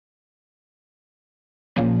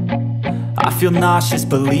I feel nauseous,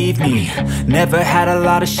 believe me. Never had a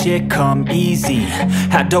lot of shit come easy.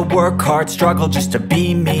 Had to work hard, struggle just to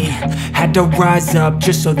be me. Had to rise up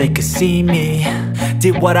just so they could see me.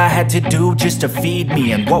 Did what I had to do just to feed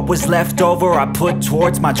me, and what was left over I put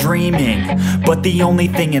towards my dreaming. But the only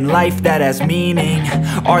thing in life that has meaning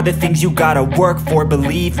are the things you gotta work for,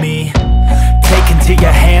 believe me. Take into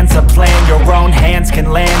your hands a plan, your own hands can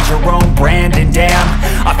land your own brand. And damn,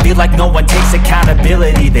 I feel like no one takes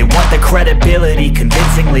accountability. They want the credibility,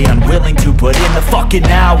 convincingly unwilling to put in the fucking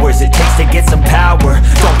hours it takes to get some power.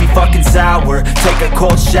 Don't be fucking sour, take a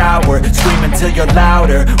cold shower. Scream until you're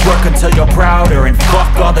louder, work until you're prouder. And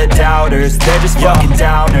fuck all the doubters, they're just fucking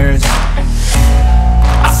downers.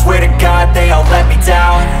 I swear to God they all let me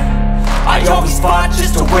down. I always fought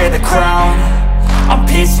just to wear the crown. I'm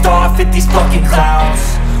pissed off at these fucking clowns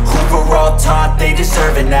who were all taught they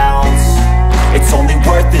deserve an ounce. It's only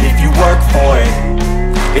worth it if you work for it.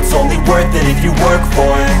 It's only worth it if you work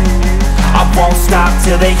for it. I won't stop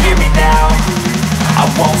till they hear me now. I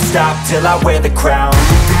won't stop till I wear the crown.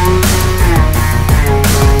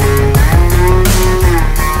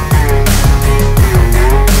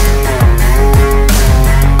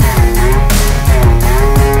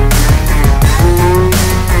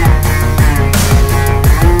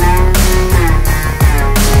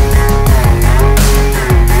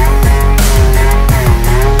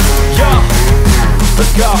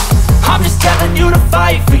 I'm just telling you to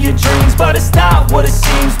fight for your dreams, but it's not what it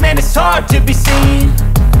seems. Man, it's hard to be seen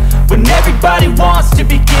when everybody wants to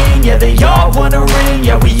be king. Yeah, they all wanna ring,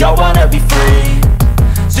 yeah, we all wanna be free.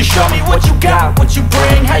 So show me what you got, what you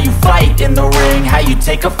bring, how you fight in the ring, how you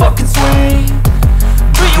take a fucking swing.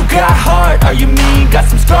 Do you got heart, are you mean? Got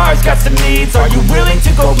some scars, got some needs, are you willing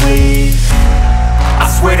to go bleed? I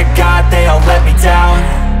swear to God they all let me down.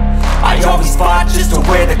 I always fought just to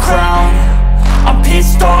wear the crown. I'm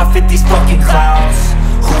pissed off at these fucking clowns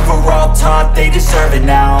who were all taught they deserve an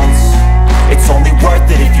ounce. It's only worth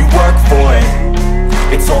it if you work for it.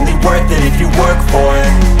 It's only worth it if you work for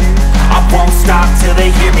it. I won't stop till they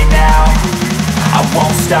hear me now. I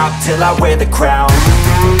won't stop till I wear the crown.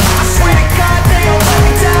 I swear to God.